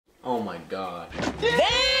Oh my god.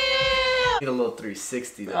 Damn! Need a little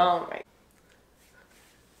 360 though. Oh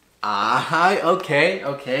my. Okay,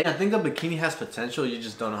 okay. I think the bikini has potential, you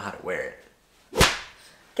just don't know how to wear it.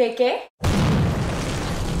 ¿Qué?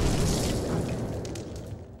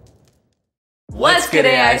 What's good,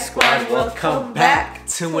 AI Squad? Welcome back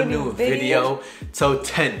to a new video. So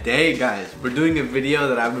today, guys, we're doing a video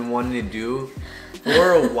that I've been wanting to do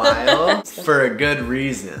for a while for a good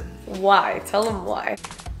reason. Why? Tell them why.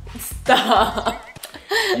 Stop.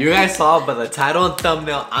 You guys saw by the title and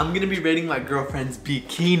thumbnail, I'm gonna be rating my girlfriend's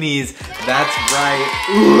bikinis. That's right.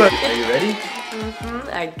 Ooh. Are you ready?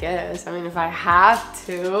 I guess. I mean, if I have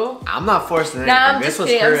to. I'm not forcing anything. Nah, I'm this just was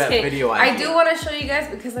kidding. her video idea. I do want to show you guys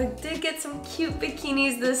because I did get some cute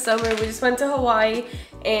bikinis this summer. We just went to Hawaii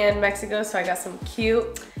and Mexico, so I got some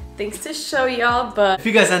cute things to show y'all. But if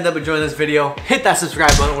you guys end up enjoying this video, hit that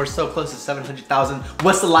subscribe button. We're so close to 700,000.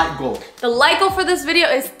 What's the like goal? The like goal for this video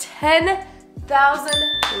is 10,000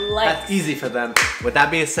 likes. That's easy for them. With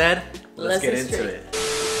that being said, let's get into it.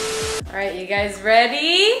 All right, you guys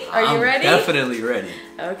ready? Are you ready? I'm definitely ready.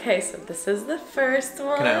 Okay, so this is the first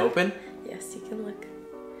one. Can I open? Yes, you can look.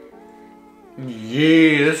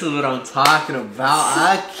 Yeah, this is what I'm talking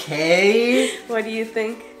about. Okay. What do you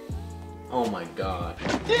think? Oh my god.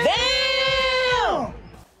 Damn!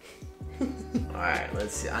 Alright,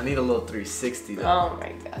 let's see. I need a little 360 though. Oh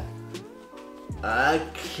my god.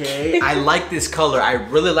 Okay. I like this color. I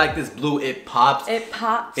really like this blue. It pops. It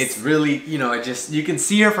pops. It's really, you know, it just, you can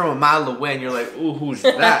see her from a mile away and you're like, ooh, who's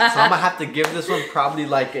that? So I'm gonna have to give this one probably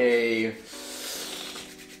like a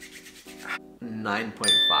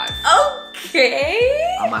 9.5.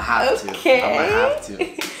 Okay. I'm gonna have to. Okay. I'm gonna have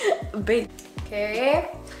to. Big. Okay.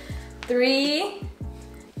 3,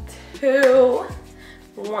 2,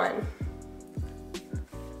 1.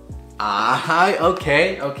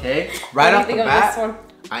 Okay. Right off the bat, this one?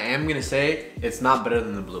 I am gonna say it's not better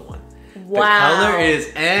than the blue one. Wow. The color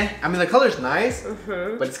is I mean, the color's nice,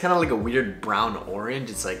 but it's kind of like a weird brown orange.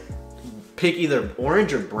 It's like, pick either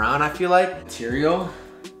orange or brown, I feel like. Material.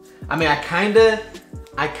 I mean, I kind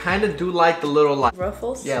of do like the little like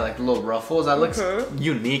ruffles. Yeah, like the little ruffles. That looks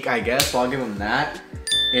unique, I guess. So I'll give them that.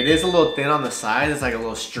 It is a little thin on the side. It's like a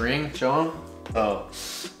little string. Show them. Oh,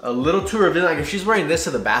 a little too revealing. Like if she's wearing this to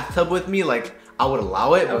the bathtub with me, like I would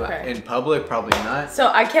allow it, but in public, probably not. So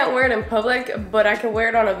I can't wear it in public, but I can wear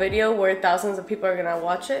it on a video where thousands of people are gonna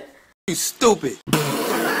watch it. You stupid.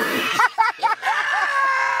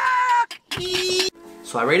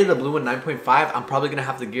 So I rated the blue one 9.5. I'm probably gonna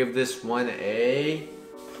have to give this one a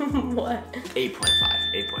what? 8.5.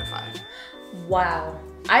 8.5. Wow.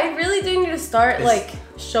 I really do need to start like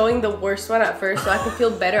showing the worst one at first so I can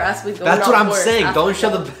feel better as we go. That's what I'm saying. Don't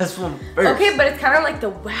show the best one first. Okay, but it's kind of like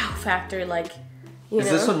the wow factor, like, you know.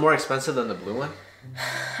 Is this one more expensive than the blue one?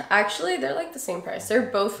 Actually, they're like the same price. They're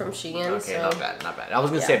both from Shein. Okay, so. not bad, not bad. I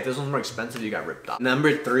was gonna say if this one's more expensive, you got ripped off.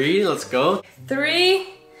 Number 3, let's go. 3,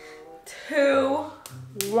 2,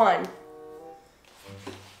 1.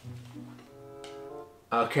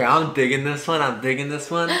 Okay, I'm digging this one.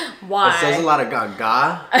 Why? It says a lot of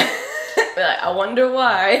gaga. I wonder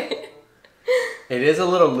why. It is a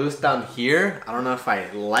little loose down here. I don't know if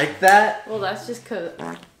I like that. Well, that's just cause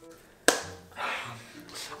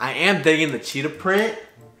I am digging the cheetah print.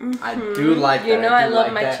 I do like that. You know I love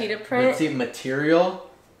like my that. cheetah print. Let's see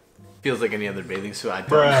material. Feels like any other bathing suit. I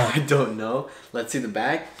don't know. Let's see the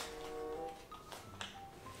back.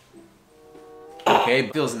 Okay,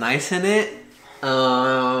 feels nice in it.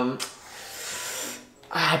 I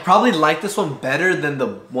probably like this one better than the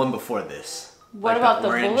one before this. What like about the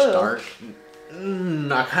orange blue? Dark.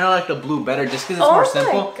 I kind of like the blue better just because it's more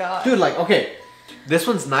simple. God. Dude, like, okay, this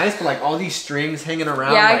one's nice, but like all these strings hanging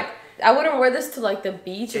around. Yeah, like, I wouldn't wear this to like the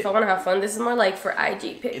beach if I want to have fun. This is more like for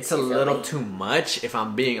IG pics. It's a little too much if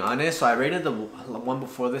I'm being honest. So I rated the one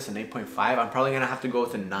before this an 8.5. I'm probably going to have to go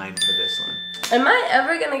with a 9 for this one. Am I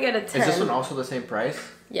ever going to get a 10? Is this one also the same price?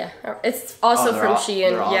 Yeah, it's also from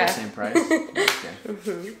Shein. They're all yeah. the same price?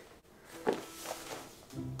 Okay.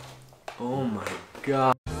 Oh my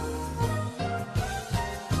god.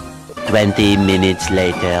 20 minutes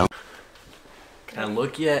later. Can I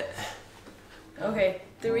look yet? Okay,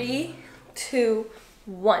 3, 2,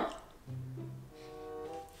 1.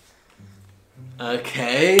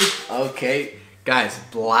 Okay. Guys,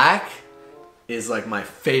 black is like my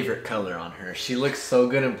favorite color on her. She looks so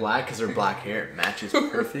good in black because her black hair matches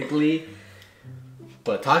perfectly.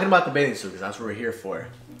 But talking about the bathing suit, because that's what we're here for.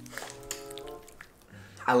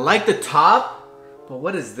 I like the top, but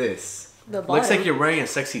what is this? Looks like you're wearing a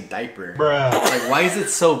sexy diaper. Bruh. Like, why is it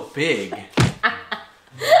so big?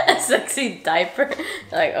 A sexy diaper?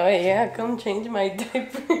 Like, oh yeah, come change my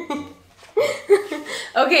diaper.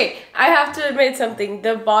 Okay, I have to admit something.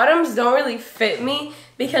 The bottoms don't really fit me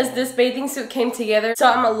because this bathing suit came together. So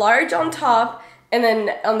I'm a large on top, and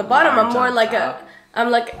then on the bottom I'm more like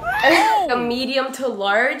a medium to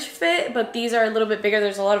large fit, but these are a little bit bigger.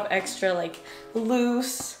 There's a lot of extra like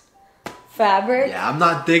loose fabric. Yeah, I'm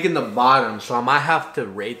not digging the bottom, so I might have to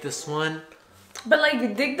rate this one. But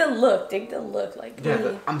like, dig the look, like. Yeah,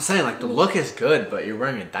 really. I'm saying like the look is good, but you're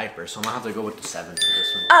wearing a diaper, so I'm gonna have to go with the 7 for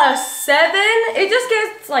this one. A 7? It just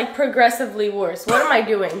gets like progressively worse. What am I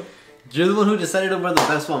doing? You're the one who decided to wear the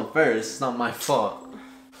best one first. It's not my fault.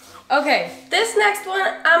 Okay, this next one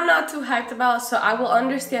I'm not too hyped about, so I will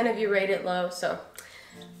understand if you rate it low. So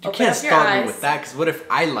you can't start me with that, because what if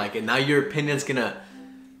I like it? Now your opinion's gonna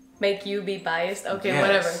make you be biased. Okay, yes.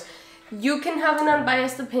 Whatever. You can have an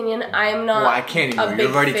unbiased opinion. I am not. Well, I can't anymore.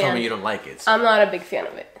 You've already told me you don't like it. So. I'm not a big fan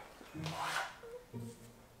of it.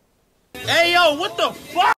 Hey yo, what the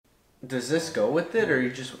fuck? Does this go with it, or you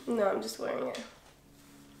just? No, I'm just wearing it.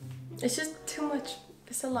 It's just too much.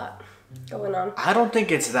 It's a lot going on. I don't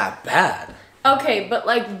think it's that bad. Okay, but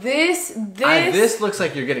like this. This looks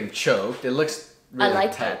like you're getting choked. It looks really I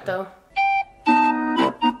like tight. that though.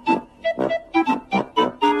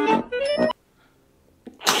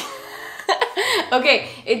 Okay,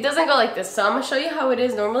 it doesn't go like this, so I'm gonna show you how it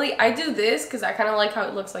is normally. I do this because I kind of like how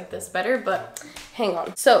it looks like this better, but hang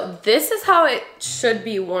on. So this is how it should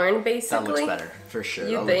be worn, basically. That looks better, for sure.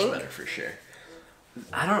 You that think? looks better, for sure.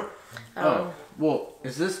 I don't... Oh, well,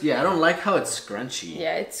 is this... Yeah, I don't like how it's scrunchy.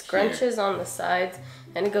 Yeah, it scrunches on the sides,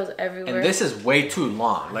 and it goes everywhere. And this is way too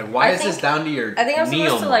long. Like, why is this down to your I think I'm knee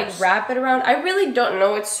supposed to, like, wrap it around. I really don't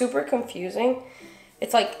know. It's super confusing.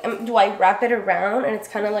 It's like, do I wrap it around? And it's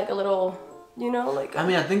kind of like a little... You know, like... I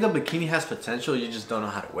mean, I think the bikini has potential. You just don't know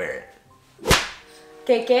how to wear it.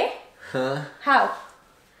 ¿Qué? Huh? How?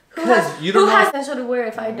 Who you don't know has potential to wear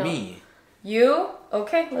if I don't? Me. You?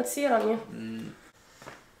 Okay, let's see it on you.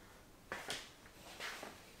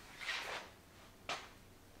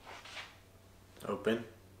 Open.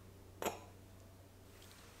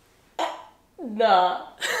 Nah.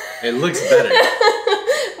 It looks better.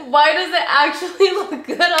 Why does it actually look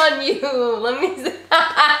good on you? Let me see.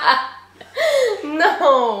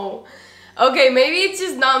 No. Okay, maybe it's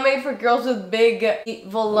just not made for girls with big,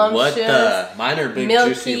 voluptuous. What the? Mine are big,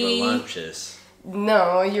 milky. juicy, voluptuous.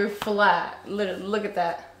 No, you're flat. Literally, look at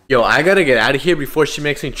that. Yo, I gotta get out of here before she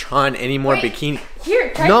makes me try on any more bikini.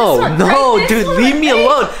 Here, try no, this one. No, try dude, leave me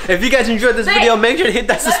alone. If you guys enjoyed this Babe, video, make sure to hit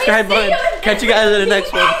that subscribe button. Catch you guys in the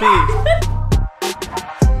next one, peace.